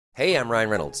Hey, I'm Ryan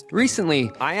Reynolds.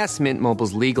 Recently, I asked Mint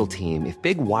Mobile's legal team if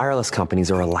big wireless companies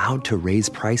are allowed to raise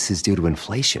prices due to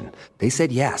inflation. They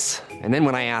said yes. And then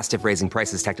when I asked if raising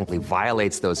prices technically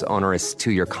violates those onerous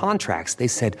two-year contracts, they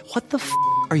said, "What the f***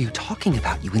 are you talking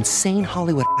about, you insane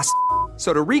Hollywood ass?"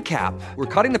 So to recap, we're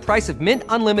cutting the price of Mint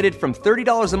Unlimited from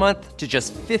 $30 a month to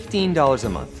just $15 a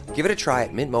month. Give it a try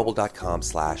at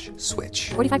mintmobile.com/switch.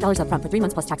 $45 up front for 3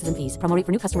 months plus taxes and fees. Promo rate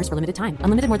for new customers for limited time.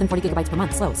 Unlimited more than 40 gigabytes per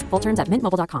month. Slows full terms at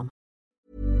mintmobile.com.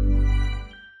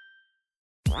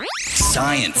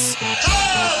 Science.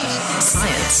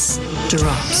 Science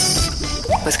Drops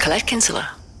with Colette Kinsella.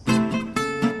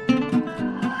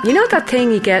 You know that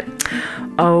thing you get?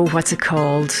 Oh, what's it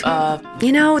called?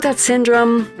 You know that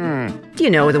syndrome? You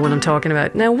know the one I'm talking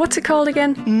about. Now, what's it called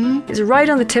again? It's right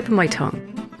on the tip of my tongue.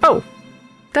 Oh,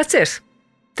 that's it.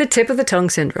 The tip of the tongue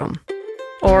syndrome.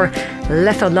 Or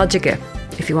lethologica,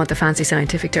 if you want the fancy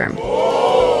scientific term.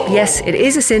 Yes, it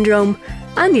is a syndrome,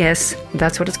 and yes,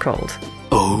 that's what it's called.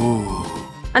 Oh.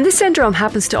 And this syndrome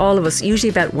happens to all of us usually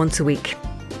about once a week,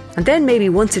 and then maybe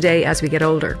once a day as we get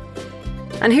older.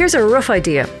 And here's a rough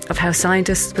idea of how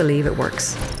scientists believe it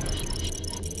works.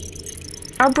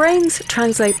 Our brains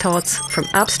translate thoughts from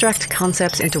abstract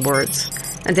concepts into words,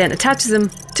 and then attaches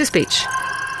them to speech.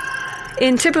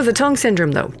 In tip of the tongue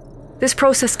syndrome, though, this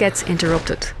process gets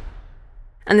interrupted.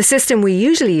 And the system we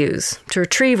usually use to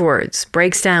retrieve words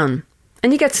breaks down,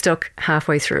 and you get stuck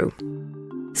halfway through.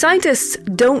 Scientists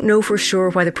don't know for sure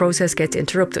why the process gets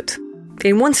interrupted.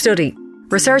 In one study,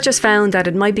 researchers found that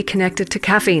it might be connected to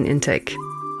caffeine intake.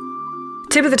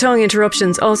 Tip of the tongue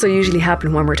interruptions also usually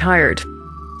happen when we're tired,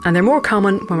 and they're more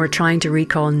common when we're trying to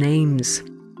recall names.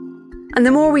 And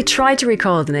the more we try to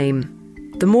recall the name,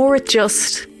 the more it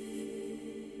just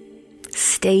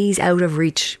stays out of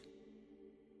reach.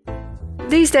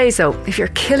 These days, though, if you're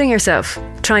killing yourself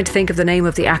trying to think of the name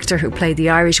of the actor who played the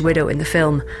Irish widow in the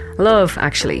film Love,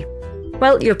 Actually,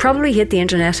 well, you'll probably hit the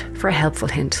internet for a helpful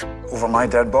hint. Over my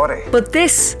dead body. But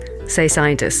this, say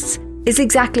scientists, is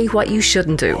exactly what you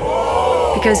shouldn't do.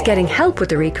 Because getting help with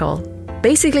the recall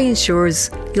basically ensures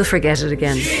you'll forget it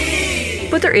again.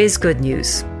 But there is good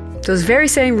news. Those very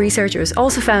same researchers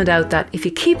also found out that if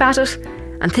you keep at it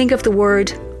and think of the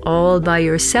word all by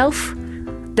yourself,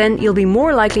 then you'll be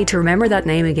more likely to remember that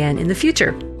name again in the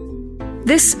future.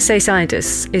 This, say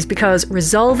scientists, is because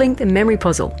resolving the memory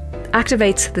puzzle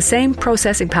activates the same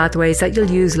processing pathways that you'll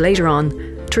use later on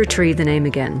to retrieve the name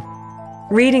again.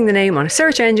 Reading the name on a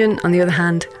search engine, on the other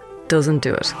hand, doesn't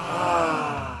do it.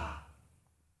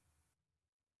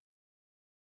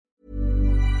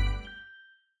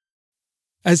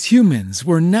 As humans,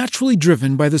 we're naturally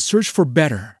driven by the search for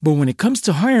better. But when it comes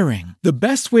to hiring, the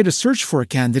best way to search for a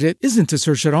candidate isn't to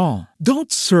search at all.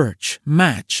 Don't search,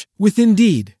 match with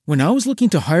Indeed. When I was looking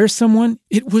to hire someone,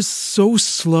 it was so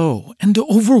slow and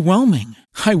overwhelming.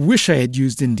 I wish I had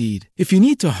used Indeed. If you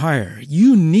need to hire,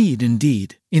 you need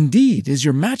Indeed. Indeed is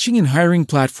your matching and hiring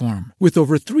platform with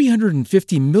over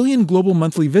 350 million global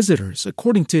monthly visitors,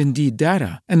 according to Indeed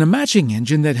data, and a matching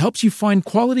engine that helps you find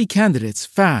quality candidates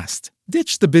fast.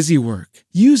 Ditch the busy work.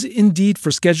 Use Indeed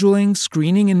for scheduling,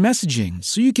 screening, and messaging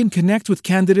so you can connect with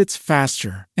candidates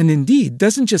faster. And Indeed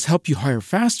doesn't just help you hire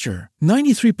faster.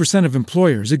 93% of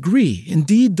employers agree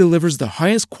Indeed delivers the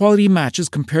highest quality matches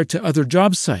compared to other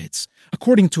job sites,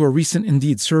 according to a recent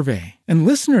Indeed survey. And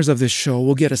listeners of this show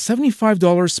will get a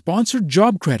 $75 sponsored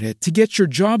job credit to get your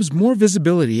jobs more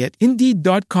visibility at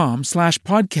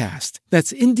Indeed.com/podcast.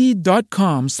 That's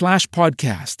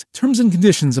Indeed.com/podcast. Terms and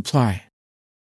conditions apply.